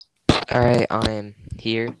All right, I'm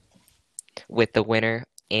here with the winner,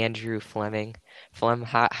 Andrew Fleming.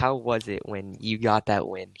 How was it when you got that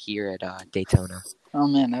win here at Daytona? Oh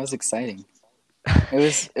man, that was exciting.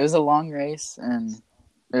 It was a long race and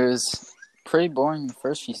it was pretty boring the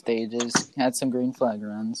first few stages. Had some green flag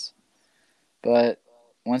runs, but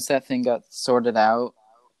once that thing got sorted out,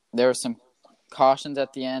 there were some cautions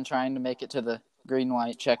at the end trying to make it to the green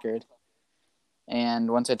white checkered.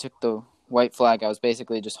 And once I took the white flag, I was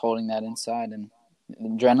basically just holding that inside and the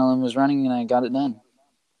adrenaline was running and I got it done.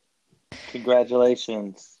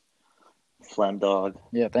 Congratulations, Flem Dog.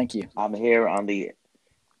 Yeah, thank you. I'm here on the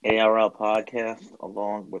ARL podcast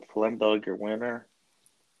along with Flem Dog, your winner,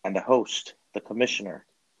 and the host, the commissioner,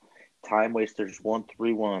 Time Wasters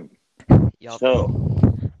 131. Yup. So,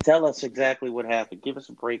 tell us exactly what happened. Give us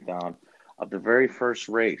a breakdown of the very first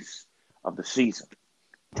race of the season.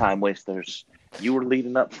 Time Wasters, you were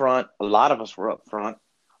leading up front. A lot of us were up front.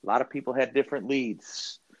 A lot of people had different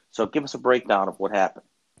leads. So, give us a breakdown of what happened.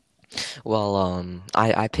 Well,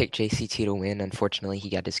 I picked JCT to win. Unfortunately, he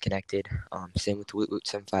got disconnected. Same with Woot Woot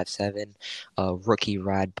 757, Rookie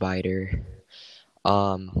Rod Biter,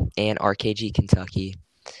 and RKG Kentucky.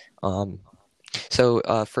 Um, So,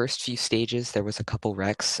 first few stages, there was a couple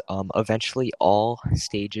wrecks. Eventually, all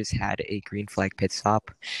stages had a green flag pit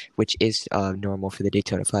stop, which is normal for the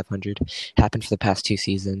Daytona 500. Happened for the past 2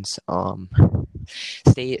 seasons. Towards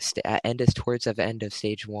the end of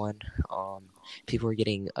stage one. People were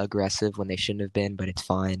getting aggressive when they shouldn't have been, but it's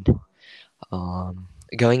fine.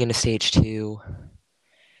 Going into stage two.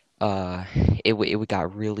 Uh, it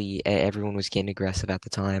got really everyone was getting aggressive at the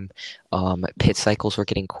time. Pit cycles were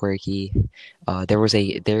getting quirky. There was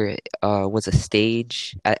a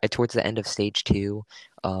stage towards the end of stage two.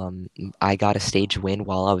 I got a stage win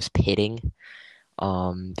while I was pitting.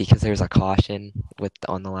 Because there's a caution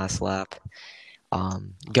on the last lap.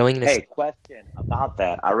 Going into Hey, question about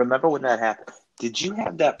that. I remember when that happened. Did you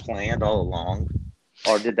have that planned all along,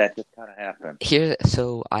 or did that just kind of happen? Here,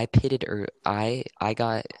 so I pitted, or I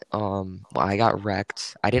got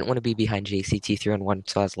wrecked. I didn't want to be behind JCT 3-1,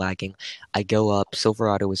 so I was lagging. I go up,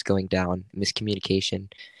 Silverado was going down,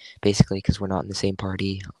 miscommunication, basically because we're not in the same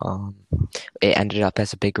party. It ended up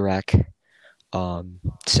as a big wreck.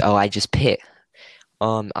 So I just pit.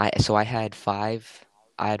 I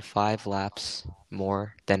had 5 laps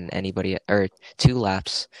more than anybody, or 2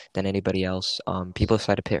 laps than anybody else. People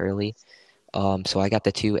decided to pit early. So I got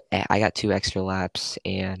 2 extra laps,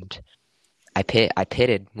 and I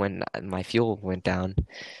pitted when my fuel went down.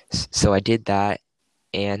 So I did that,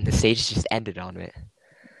 and the stage just ended on it.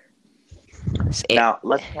 Now,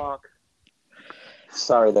 let's talk.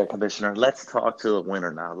 Sorry there, Commissioner. Let's talk to the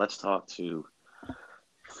winner now. Let's talk to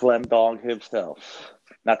Flem Dog himself.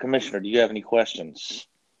 Now, Commissioner, do you have any questions?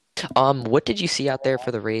 What did you see out there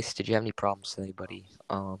for the race? Did you have any problems with anybody?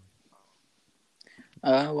 Well,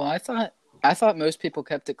 I thought most people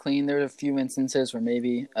kept it clean. There were a few instances where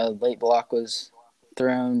maybe a late block was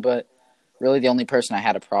thrown, but really the only person I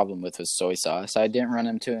had a problem with was Soy Sauce. I didn't run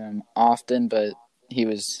into him often, but he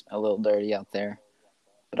was a little dirty out there.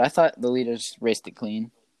 But I thought the leaders raced it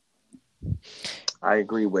clean. I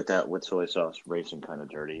agree with that. With Soy Sauce racing kind of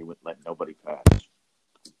dirty, he wouldn't let nobody pass.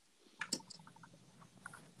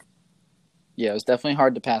 Yeah, it was definitely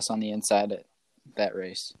hard to pass on the inside at that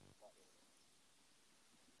race.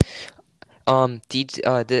 A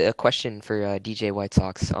question for DJ White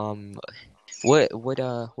Sox.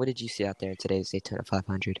 What did you see out there in today's Daytona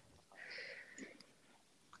 500?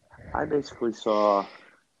 I basically saw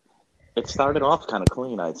it started off kind of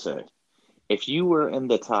clean, I'd say. If you were in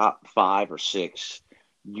the top 5 or 6,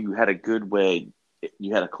 you had a good way,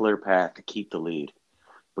 you had a clear path to keep the lead.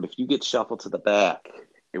 But if you get shuffled to the back,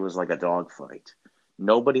 it was like a dogfight.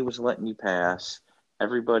 Nobody was letting you pass.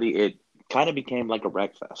 It kind of became like a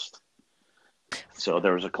wreck fest. So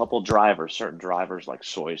there was a couple drivers, certain drivers like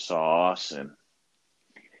Soy Sauce, and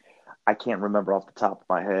I can't remember off the top of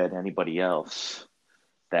my head anybody else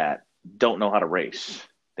that don't know how to race.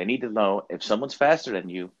 They need to know if someone's faster than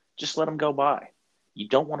you, just let them go by. You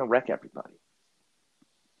don't want to wreck everybody.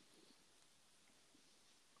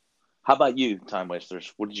 How about you, Time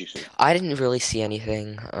Wasters? What did you see? I didn't really see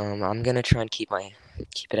anything. I'm gonna try and keep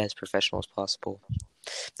it as professional as possible.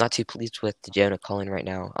 Not too pleased with the Jonah calling right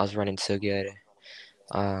now. I was running so good.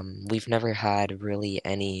 We've never had really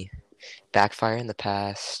any backfire in the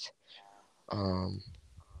past. Um,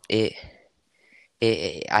 it,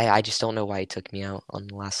 I just don't know why he took me out on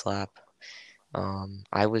the last lap.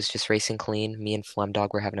 I was just racing clean. Me and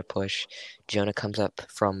Flemdog were having a push. Jonah comes up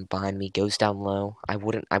from behind me, goes down low. I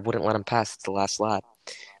wouldn't let him pass. It's the last lap,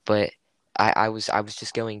 but I was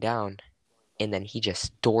just going down, and then he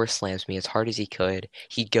just door slams me as hard as he could.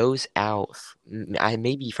 He goes out,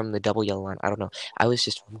 maybe from the double yellow line. I don't know. I was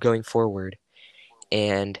just going forward,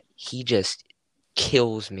 and he just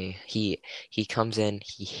kills me. He comes in,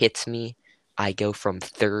 he hits me. I go from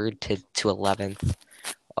third to 11th.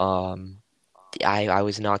 I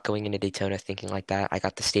was not going into Daytona thinking like that. I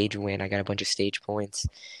got the stage win. I got a bunch of stage points,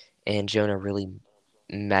 and Jonah really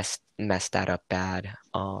messed that up bad.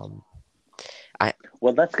 Well,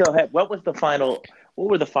 let's go ahead. What were the final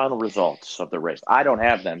results of the race? I don't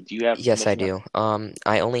have them. Do you have? Yes, I do.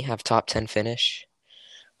 I only have top 10 finish.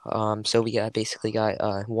 So we basically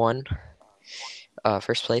got one.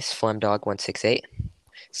 First place, Flemdog 168.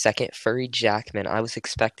 Second, Furry Jackman. I was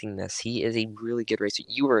expecting this. He is a really good racer.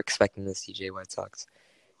 You were expecting this, DJ White Sox.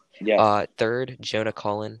 Yes. Third, Jonah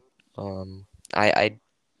Cullen. I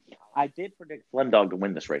did predict Flemdog to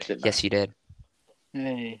win this race, didn't I? Yes, you did.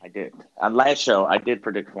 Hey. I did. On last show, I did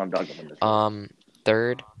predict Flemdog to win this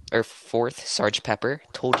race. Fourth, Sarge Pepper.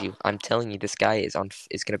 Told you. I'm telling you, this guy is going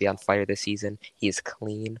to be on fire this season. He is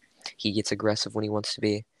clean. He gets aggressive when he wants to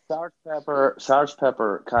be. Sarge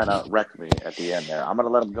Pepper kind of wrecked me at the end there. I'm going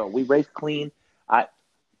to let him go. We raced clean. I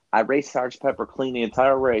raced Sarge Pepper clean the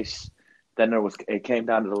entire race. Then it came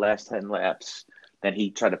down to the last 10 laps. Then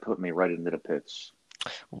he tried to put me right into the pits.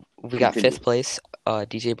 We got fifth place,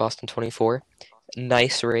 DJ Boston 24.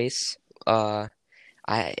 Nice race. I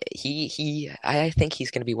think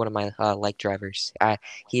he's going to be one of my like drivers.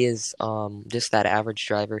 He is just that average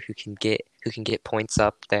driver who can get points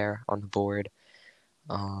up there on the board.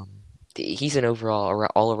 He's an overall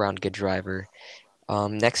all around good driver.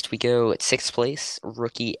 Next we go at sixth place,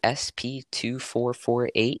 rookie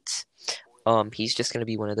SP2448. He's just going to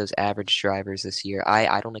be one of those average drivers this year.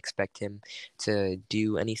 I don't expect him to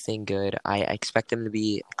do anything good. I expect him to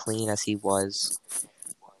be clean as he was.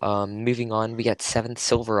 Moving on, we got seventh,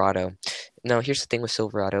 Silverado. Now, here's the thing with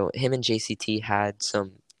Silverado. Him and JCT had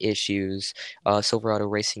some issues. Silverado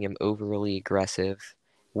racing him overly aggressive.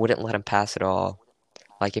 Wouldn't let him pass at all.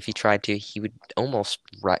 Like, if he tried to, he would almost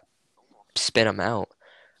spin him out.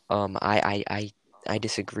 I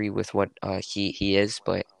disagree with what he is,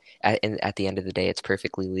 but at the end of the day, it's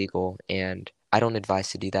perfectly legal, and I don't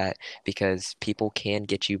advise to do that because people can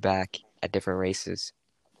get you back at different races.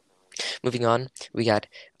 Moving on, we got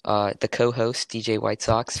the co-host, DJ White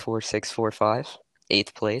Sox 4645,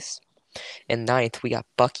 8th place. And ninth, we got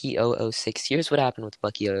Bucky 006. Here's what happened with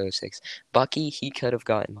Bucky 006. Bucky, he could have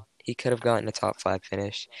gotten a top 5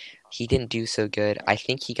 finish. He didn't do so good. I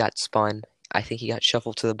think he got spun. I think he got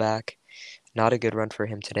shuffled to the back. Not a good run for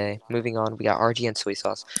him today. Moving on, we got RGN Soy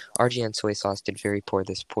Sauce. RGN Soy Sauce did very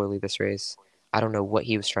poorly this race. I don't know what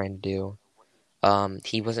he was trying to do.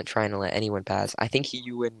 He wasn't trying to let anyone pass. I think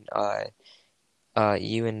you and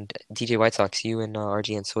DJ White Sox, you and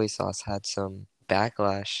RGN Soy Sauce had some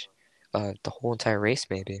backlash. The whole entire race,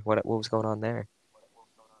 maybe. What was going on there?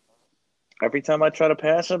 Every time I try to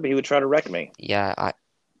pass him, he would try to wreck me. Yeah,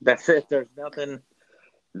 that's it. There's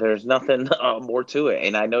nothing more to it.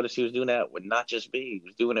 And I noticed he was doing that with not just me. He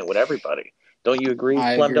was doing it with everybody. Don't you agree,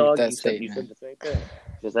 Plum Dog? You said the same thing.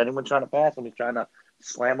 Just anyone trying to pass him, he's trying to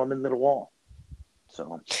slam him into the wall.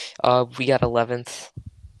 So, we got 11th.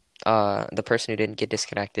 The person who didn't get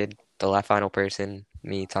disconnected, the final person,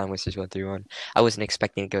 me, Time Wasters 131. I wasn't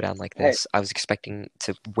expecting to go down like this. I was expecting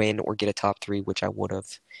to win or get a top 3, which I would have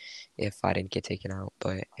if I didn't get taken out.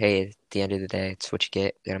 But hey, at the end of the day, it's what you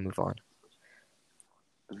get. You gotta move on.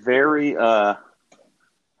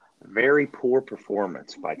 Very poor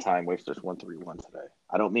performance by Time Wasters 131 today.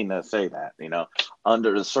 I don't mean to say that,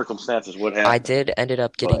 under the circumstances, what happened. Ended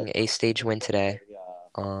up getting a stage win today.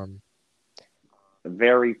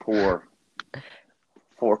 Very poor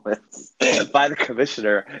performance by the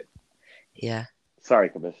commissioner. Yeah. Sorry,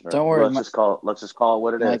 Commissioner. Don't worry. Let's just call it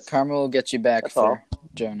what it is. Karma will get you back for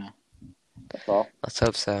Jonah. That's all. Let's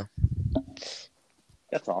hope so.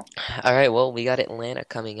 That's all. All right. Well, we got Atlanta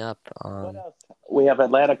coming up. What else? We have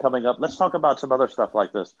Atlanta coming up. Let's talk about some other stuff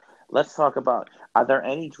like this. Let's talk about: are there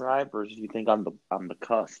any drivers you think on the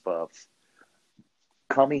cusp of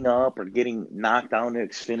coming up or getting knocked down to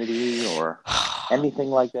Xfinity or anything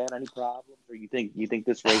like that? Any problems? Or you think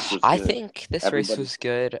this race was good? I think this race was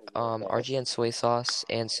good. RGN Soy Sauce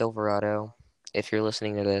and Silverado. If you're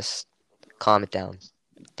listening to this, calm it down.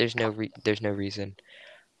 There's no reason.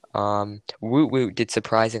 Woot Woot did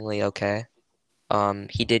surprisingly okay.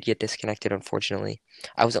 He did get disconnected, unfortunately.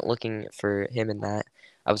 I wasn't looking for him in that.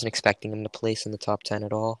 I wasn't expecting him to place in the top 10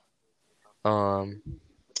 at all.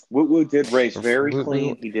 Woot Woot did race very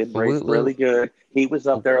clean. He did race really good. He was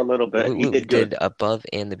up there a little bit. He did good. Above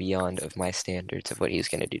and the beyond of my standards of what he was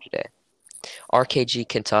going to do today. RKG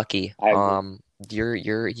Kentucky. I agree.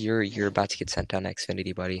 You're about to get sent down to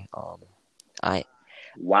Xfinity, buddy. I I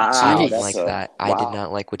Wow, didn't that's like Jeez. a that. I did wow.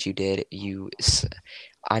 not like what you did.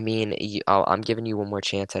 I mean, I'm giving you one more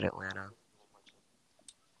chance at Atlanta.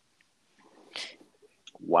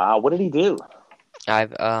 Wow, what did he do?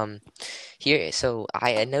 I've here. So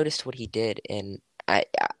I noticed what he did, and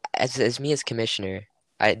as me as commissioner,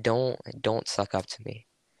 I don't suck up to me.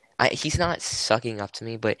 He's not sucking up to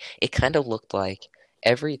me, but it kind of looked like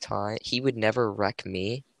every time he would never wreck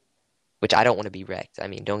me, which I don't want to be wrecked. I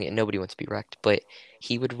mean, don't get nobody wants to be wrecked, but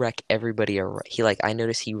he would wreck everybody. I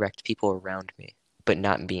noticed he wrecked people around me, but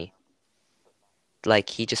not me.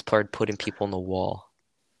 Like he just started putting people on the wall.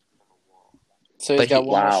 So he's But got he,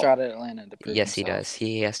 one more Wow. shot at Atlanta to prove yes, he himself. does.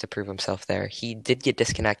 He has to prove himself there. He did get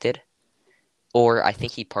disconnected, or I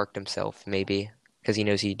think he parked himself, maybe because he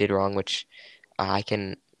knows he did wrong, which I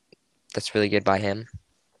can. That's really good by him.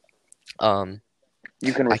 Um,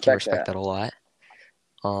 You can I can respect respect that. that a lot.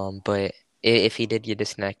 But if he did get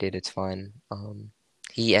disconnected, it's fine.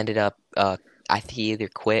 He ended up, he either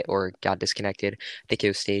quit or got disconnected. I think it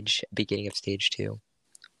was beginning of stage two.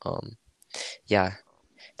 Um, yeah,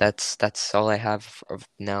 that's all I have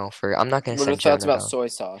now for. I'm not gonna What are your send thoughts Jonah about down. soy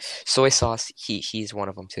sauce? Soy sauce, he's one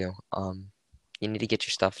of them too. You need to get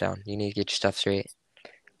your stuff down. You need to get your stuff straight.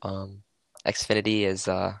 Um, Xfinity is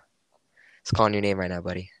calling your name right now,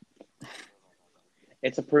 buddy.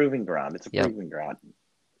 It's a proving ground. It's a Yep. proving ground,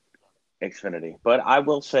 Xfinity. But I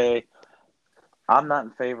will say, I'm not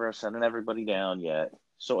in favor of sending everybody down yet.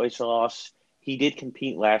 Soy sauce, he did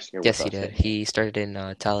compete last year with Yes, he us, did. didn't he? He started in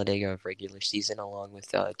Talladega of regular season along with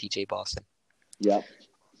DJ Boston. Yep.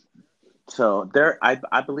 So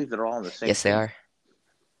I believe they're all on the same Yes, they team. are.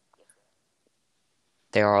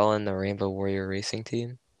 They are all in the Rainbow Warrior Racing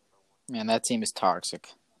team. Man, that team is toxic.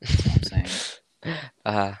 That's what I'm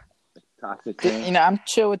saying. Toxic team. You know, I'm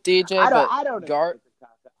chill with DJ, but I don't Gart. agree it's a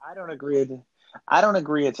toxic. I don't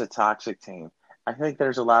agree it's a toxic team. I think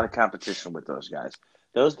there's a lot of competition with those guys.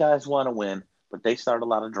 Those guys want to win, but they start a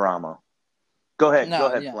lot of drama. Go No,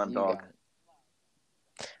 ahead, yeah, Flem you Dog.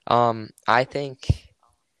 got it. I think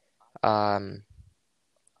um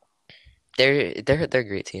they're a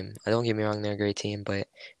great team. Don't get me wrong, they're a great team, but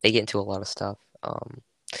they get into a lot of stuff.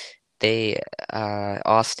 They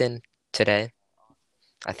Austin today,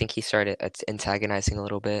 I think he started antagonizing a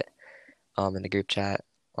little bit in the group chat.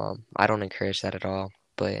 I don't encourage that at all,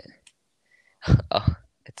 but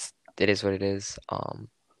it is what it is.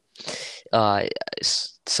 Uh,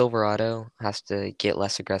 Silverado has to get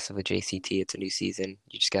less aggressive with JCT. It's a new season.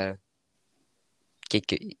 You just gotta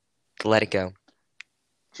get let it go.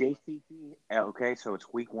 JCT, okay, so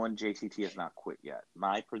it's week one. JCT has not quit yet.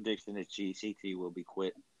 My prediction is JCT will be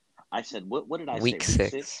quit. I said, what did I say? Week Week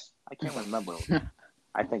 6. six? I can't remember.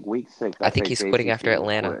 I think week 6. I I think say he's quitting after JCT will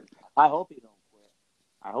Atlanta. quit. I hope he don't quit.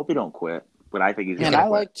 I hope he don't quit, but I think he's He's going Man, to gonna. I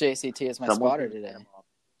quit. like JCT as my Someone's spotter going to today. get him off.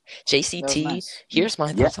 That was JCT. nice. Here's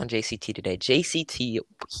my Yeah. thoughts on JCT today. JCT,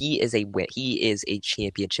 he is a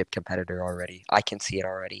championship competitor already. I can see it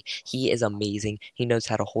already. He is amazing. He knows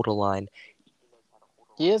how to hold a line.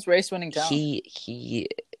 He is race winning talent. He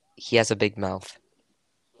has a big mouth.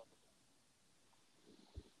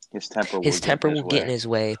 His temper will His get in temper his will get in way. his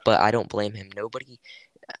way, but I don't blame him.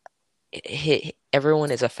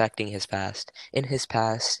 Everyone is affecting his past. In his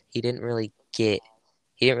past, he didn't really get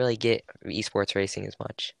esports racing as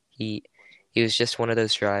much. He was just one of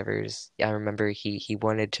those drivers. I remember he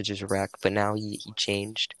wanted to just wreck, but now he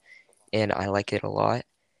changed, and I like it a lot.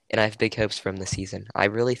 And I have big hopes for him this season. I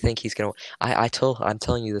really think he's gonna. I'm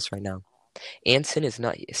telling you this right now. Anson is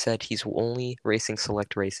not said he's only racing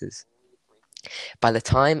select races. By the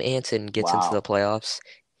time Anson gets into the Wow. playoffs,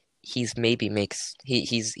 he's maybe makes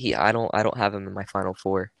he I don't have him in my final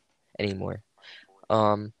four anymore.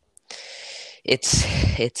 Um,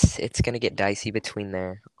 it's gonna get dicey between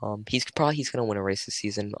there. He's gonna win a race this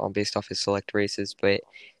season based off his select races, but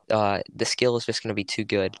the skill is just gonna be too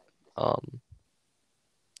good. Um,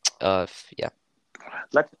 yeah.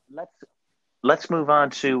 Let's move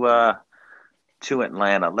on to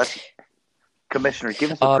Atlanta. Commissioner,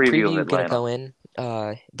 give us a preview of Preview gonna Atlanta. go in.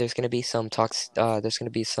 There's gonna be some talks. There's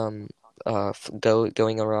gonna be some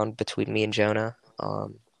going around between me and Jonah.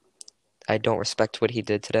 I don't respect what he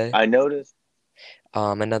did today. I noticed.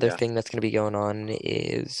 Another Yeah. thing that's gonna be going on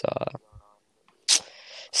is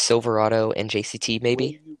Silverado and JCT Will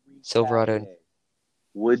maybe. you Silverado. retaliate?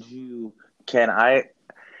 Would you? Can I?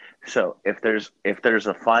 So if there's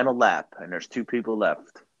a final lap and there's 2 people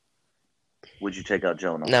left, would you take out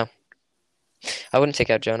Jonah? No, I wouldn't take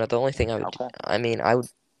out Jonah. The only thing Okay. I would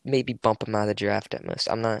maybe bump him out of the draft at most.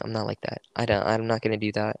 I'm not like that. I'm not gonna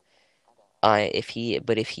do that. if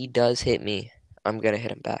he does hit me, I'm gonna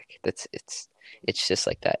hit him back. It's just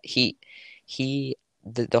like that. He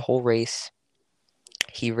the whole race,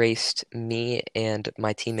 he raced me and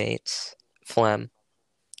my teammates, Flem,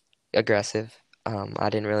 aggressive. I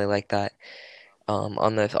didn't really like that.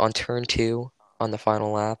 On turn two on the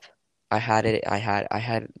final lap, I had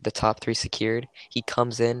the top three secured. He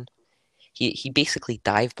comes in. He basically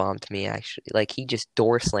dive bombed me actually. Like he just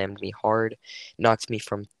door slammed me hard, knocked me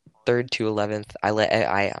from third to 11th.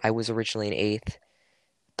 I was originally in eighth,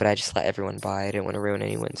 but I just let everyone by. I didn't want to ruin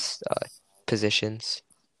anyone's positions,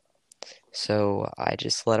 so I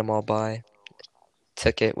just let them all by.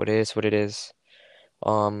 Took it. What it is, what it is.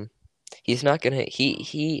 Um, he's not gonna.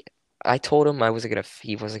 He. I told him he wasn't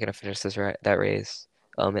gonna finish that race.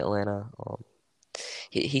 Atlanta.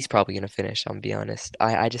 He's probably gonna finish. I'm gonna be honest.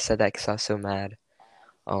 I just said that because I was so mad.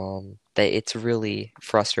 That it's really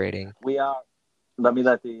frustrating. We are. Let me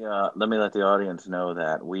let the audience know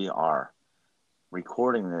that we are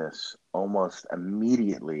recording this almost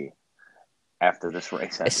immediately after this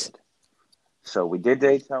race ended. So we did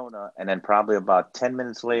Daytona, and then probably about 10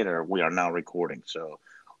 minutes later, we are now recording. So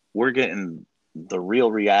we're getting the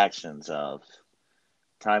real reactions of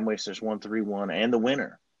Time Wasters 131 and the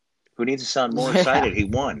winner. Who needs to sound more excited? He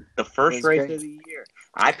won the first race of the year.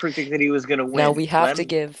 I predicted he was going to win. Now we have to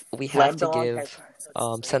give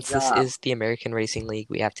since this is the American Racing League,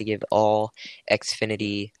 we have to give all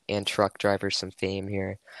Xfinity and truck drivers some fame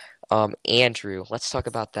here. Andrew, let's talk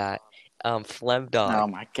about that. Flem Dog. Oh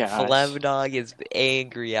my gosh. Flem Dog is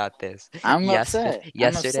angry at this. I'm upset.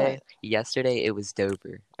 Yesterday it was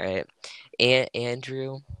Dover, right? And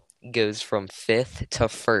Andrew goes from 5th to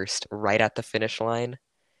 1st right at the finish line.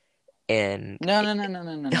 And no.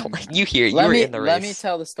 You were in the race. Let me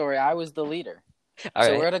tell the story. I was the leader. All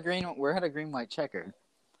right. We're at a green white checker.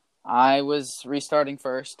 I was restarting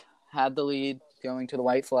first, had the lead going to the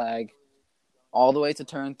white flag, all the way to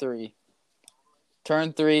turn 3.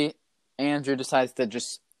 Turn 3, Andrew decides to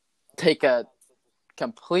just take a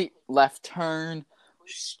complete left turn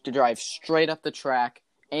to drive straight up the track,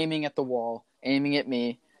 aiming at the wall, aiming at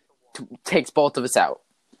me, takes both of us out.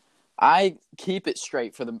 I keep it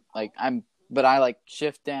straight but I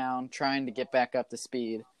shift down, trying to get back up to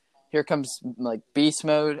speed. Here comes beast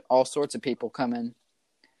mode, all sorts of people coming.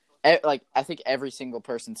 I think every single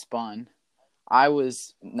person spun. I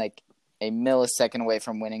was a millisecond away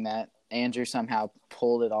from winning that. Andrew somehow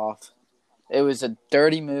pulled it off. It was a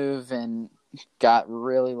dirty move and got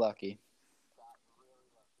really lucky.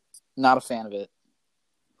 Not a fan of it.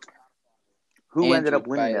 Who ended up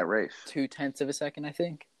winning that race? 0.2 of a second, I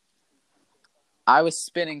think. I was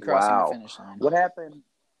spinning crossing the finish line.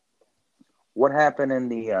 What happened in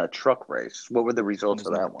the truck race? What were the results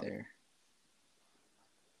of that one? There.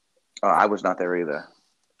 I was not there either.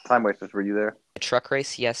 Time Wasters, were you there? The truck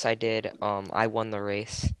race, yes, I did. I won the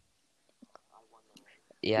race.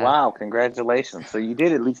 Yeah. Wow! Congratulations. So you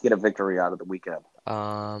did at least get a victory out of the weekend.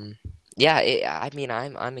 Yeah.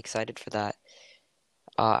 I'm excited for that.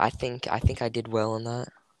 I think I did well in that.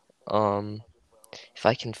 If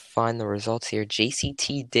I can find the results here,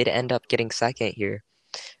 JCT did end up getting second here.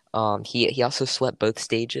 He also swept both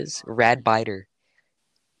stages. Rad Biter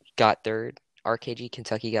got third. RKG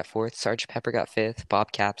Kentucky got fourth. Sgt. Pepper got fifth.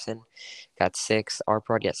 Bob Capson got sixth.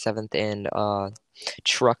 R-Prod got seventh. And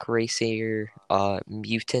Truck Racer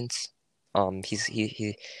Mutants.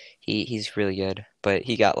 He's really good, but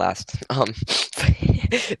he got last.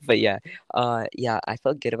 But yeah, I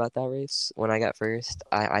felt good about that race when I got first.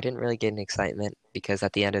 I didn't really get any excitement because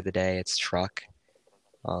at the end of the day, it's truck.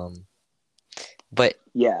 But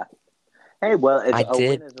yeah. Hey, well, I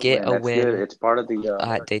did get a win. Good. It's part of the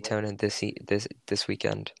at Daytona this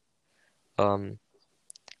weekend.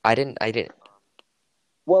 I didn't.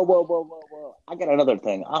 Whoa! I got another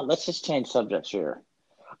thing. Let's just change subjects here.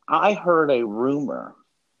 I heard a rumor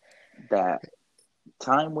that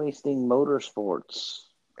Time Wasting Motorsports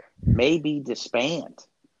may be disbanded.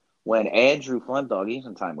 When Andrew Flemdog, he's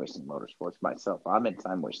in Time Wasting Motorsports. Myself, I'm in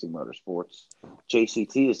Time Wasting Motorsports.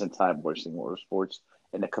 JCT is in Time Wasting Motorsports.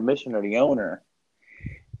 And the commissioner, the owner,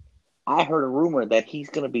 I heard a rumor that he's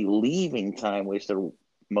going to be leaving Time Waster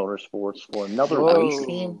Motorsports for another race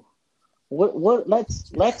team. What?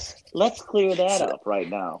 Let's clear that up right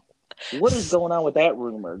now. What is going on with that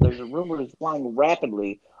rumor? There's a rumor that's flying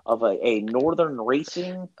rapidly of a Northern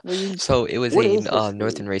Racing league. So it was a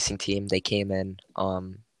Northern Racing team. They came in,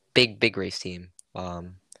 big race team.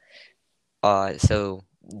 So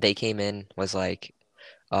they came in, was like,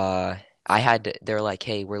 they're like,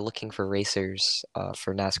 hey, we're looking for racers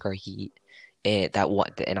for NASCAR Heat, and I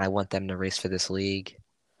want them to race for this league.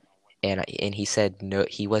 and he said no,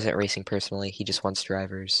 he wasn't racing personally. He just wants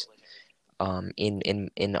drivers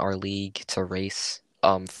in our league to race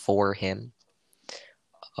for him.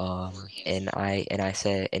 And I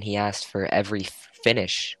said, and he asked for every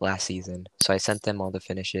finish last season, so I sent them all the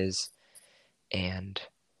finishes, and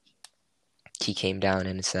he came down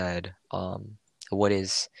and said, what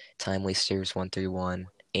is Time Wasters 131,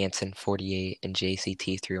 Anson 48, and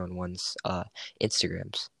JCT 311's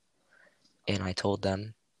Instagrams? And I told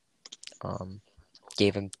them,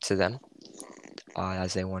 gave them to them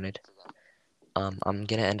as they wanted. I'm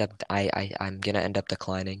gonna end up I'm gonna end up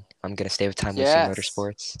declining. I'm gonna stay with Time Wasting Yes.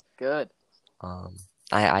 Motorsports. Good.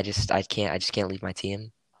 I just can't leave my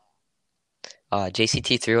team.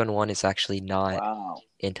 JCT 311 is actually not Wow.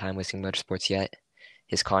 in Time Wasting Motorsports yet.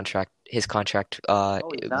 His contract He's not?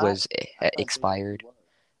 was I thought he expired.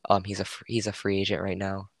 was. He's a free agent right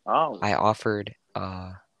now. Oh. I offered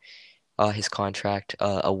his contract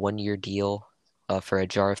a 1-year deal for a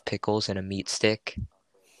jar of pickles and a meat stick.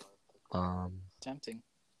 Tempting.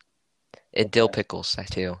 Dill Okay. pickles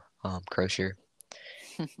too. Kosher.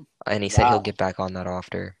 And he said he'll Wow. get back on that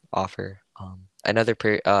offer.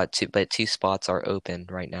 Two spots are open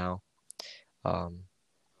right now.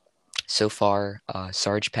 So far,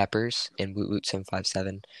 Sarge Peppers and Woot Woot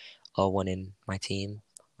 757 won in my team.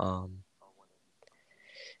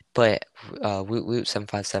 But Woot Woot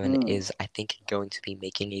 757 is, I think, going to be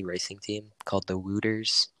making a racing team called the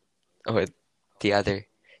Wooters. Or the other.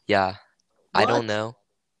 Yeah. I don't What? know.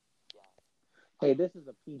 Hey, this is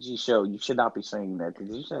a PG show. You should not be saying that. Did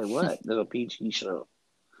you say what? This is a PG show.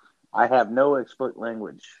 I have no explicit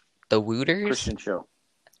language. The Wooters? Christian show.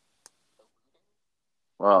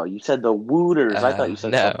 Well, you said the Wooters. I thought you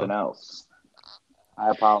said no. something else. I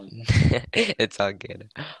apologize. It's all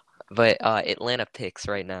good. But Atlanta picks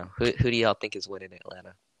right now. Who do y'all think is winning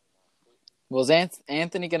Atlanta? Well, is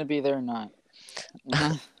Anthony going to be there or not?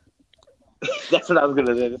 That's what I was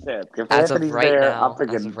gonna say. If As Anthony's of right there, now, I'm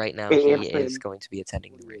thinking he Anthony. is going to be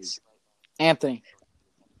attending the race. Anthony.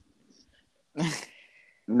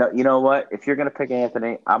 No, you know what? If you're gonna pick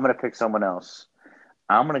Anthony, I'm gonna pick someone else.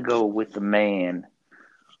 I'm gonna go with the man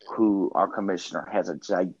who our commissioner has a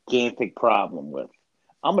gigantic problem with.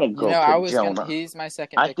 I'm gonna go pick Jonah. He's my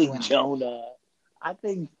second I pick. think winner. Jonah. I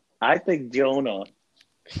think Jonah.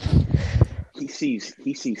 He sees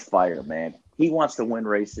fire, man. He wants to win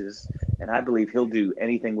races, and I believe he'll do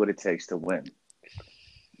anything what it takes to win.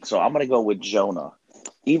 So I'm going to go with Jonah,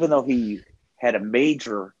 even though he had a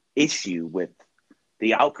major issue with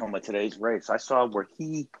the outcome of today's race. I saw where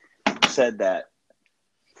he said that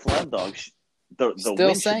Flem Dog, the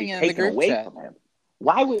win should be taken away from him.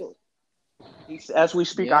 Why will as we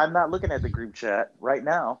speak? Yeah. I'm not looking at the group chat right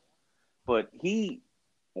now, but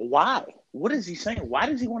why? What is he saying? Why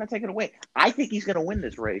does he want to take it away? I think he's going to win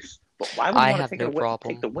this race, but why would he want to take it away?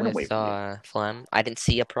 Take the win away from Flem. I didn't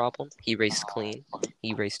see a problem. He raced clean.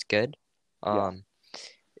 He raced good.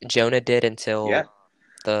 Jonah did until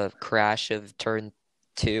the crash of turn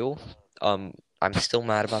 2. I'm still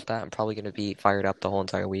mad about that. I'm probably going to be fired up the whole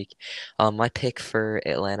entire week. My pick for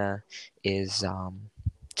Atlanta is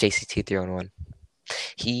JCT 311.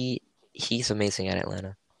 He's amazing at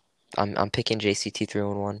Atlanta. I'm picking JCT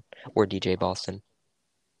 311 or DJ Boston.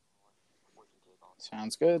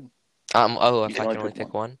 Sounds good. If I can only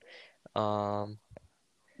pick one.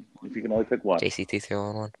 If you can only pick one. JCT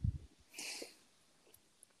 311.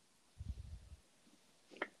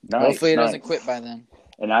 Nice, hopefully he doesn't quit by then.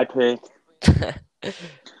 And I picked.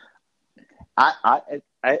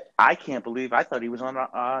 I can't believe I thought he was on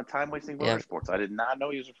Time Wasting Motorsports. I did not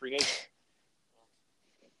know he was a free agent.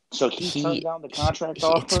 So he turned down the contract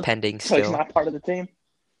offer? It's pending so still. He's not part of the team?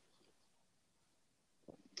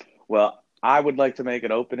 Well, I would like to make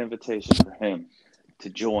an open invitation for him to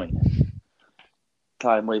join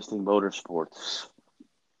Time Wasting Motorsports.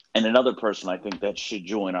 And another person I think that should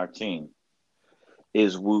join our team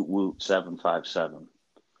is Woot Woot 757.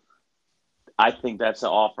 I think that's an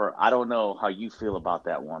offer. I don't know how you feel about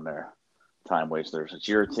that one there, Time Wasters. It's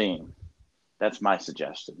your team. That's my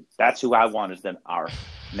suggestion. That's who I want as then our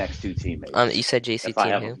next two teammates. You said JCT if I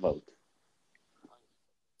have a vote.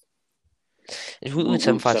 Woot Woot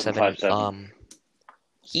 757.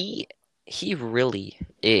 He really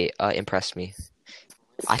impressed me.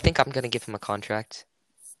 I think I'm gonna give him a contract.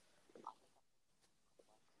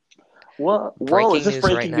 Whoa, is this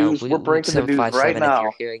breaking news? We're breaking the news right now. If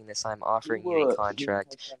you're hearing this, I'm offering you a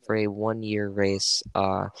contract for a 1-year race.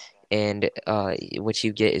 And what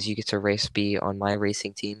you get is you get to be on my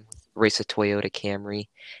racing team, race a Toyota Camry,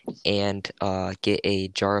 and get a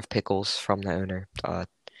jar of pickles from the owner.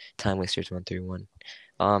 Time Wasters 131.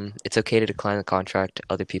 It's okay to decline the contract.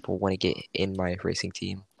 Other people want to get in my racing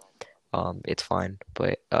team. It's fine,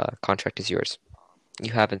 but contract is yours.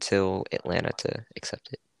 You have until Atlanta to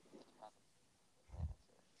accept it.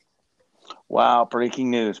 Wow, breaking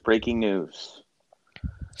news, breaking news.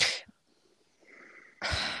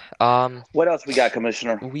 What else we got,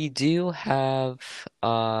 Commissioner? We do have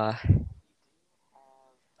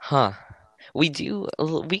we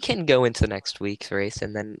can go into next week's race,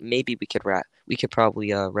 and then maybe we could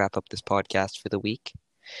probably wrap up this podcast for the week.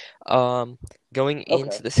 Going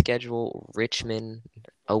into the schedule, Richmond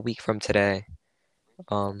a week from today.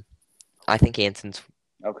 I think Anson's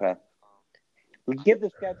Okay. We give the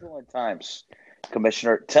schedule and times,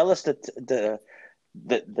 Commissioner. Tell us the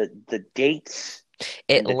dates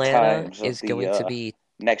and the Atlanta times is of going to the be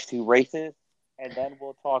next two races, and then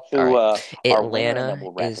we'll talk all to right. our winner, and then Atlanta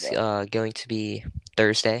we'll wrap is it up. going to be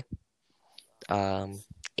Thursday, 8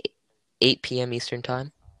 p.m. Eastern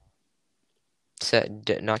time. So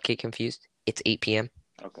not get confused. It's 8 p.m.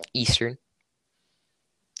 Okay. Eastern.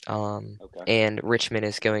 Okay. And Richmond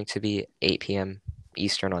is going to be 8 p.m.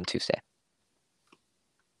 Eastern on Tuesday.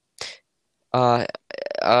 Flem,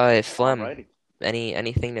 Alrighty.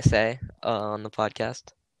 anything to say on the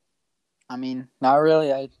podcast? I mean, not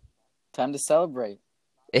really. Time to celebrate.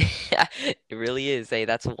 It really is. Hey,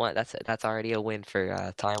 that's already a win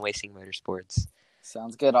for Time Wasting Motorsports.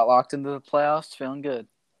 Sounds good. I locked into the playoffs. Feeling good.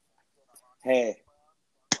 Hey,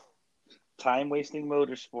 Time Wasting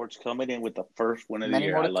Motorsports coming in with the first win of the Many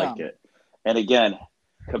year. more I to like come. it. And again,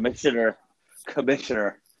 Commissioner,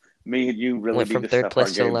 me and you really Went need from to third step our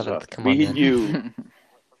place to games 11th. up. Come on, Me and man. you.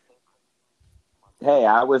 Hey,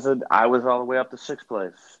 I was all the way up to 6th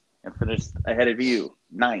place and finished ahead of you,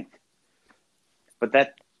 9th. But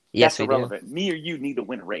that's Yes, we do. irrelevant. Me or you need to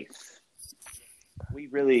win a race.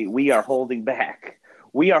 We are holding back.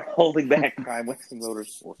 We are holding back Time Wasting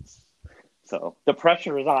Motorsports. So the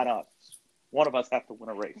pressure is on us. One of us have to win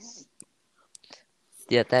a race.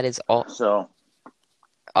 Yeah, that is all. So,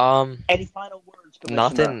 any final words,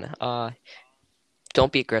 Commissioner? Nothing.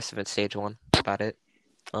 Don't be aggressive at stage 1 about it.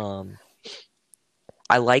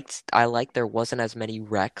 I liked there wasn't as many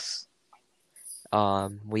wrecks.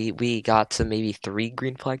 We got to maybe 3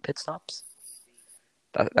 green flag pit stops.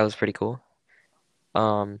 That was pretty cool.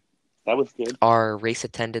 That was good. Our race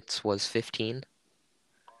attendance was 15.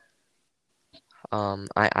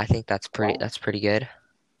 I think that's pretty good.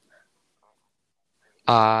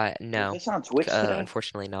 No. Is this on Twitch today?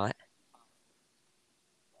 Unfortunately not.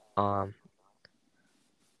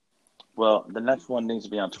 Well, the next one needs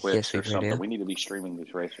to be on Twitch Yes, we or something. do. We need to be streaming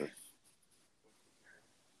these races.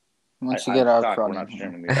 Once you get our we're fraud not in here.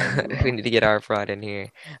 streaming these anymore. We need to get our fraud in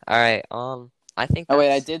here. All right. I think. Oh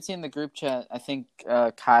wait, I did see in the group chat. I think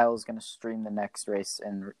Kyle's gonna stream the next race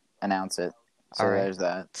and announce it. So All right. there's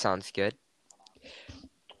that. Sounds good.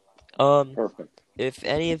 Perfect. If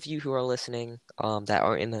any of you who are listening, that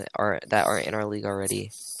aren't in our league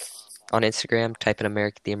already, on Instagram, type in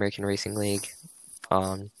the American Racing League.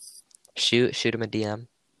 Shoot him a DM.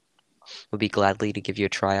 We'll be gladly to give you a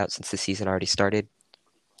tryout since the season already started.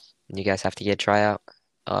 And you guys have to get a tryout.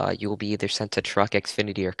 You will be either sent to Truck,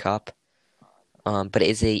 Xfinity, or Cup. But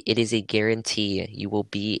it is a guarantee you will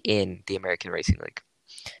be in the American Racing League.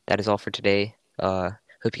 That is all for today.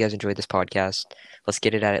 Hope you guys enjoyed this podcast. Let's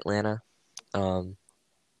get it at Atlanta.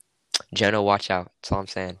 Jonah, watch out. That's all I'm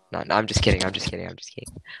saying. No, I'm just kidding.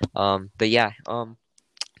 But yeah,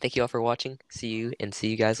 thank you all for watching. See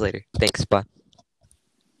you guys later. Thanks. Bye.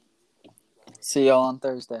 See y'all on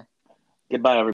Thursday. Goodbye, everybody.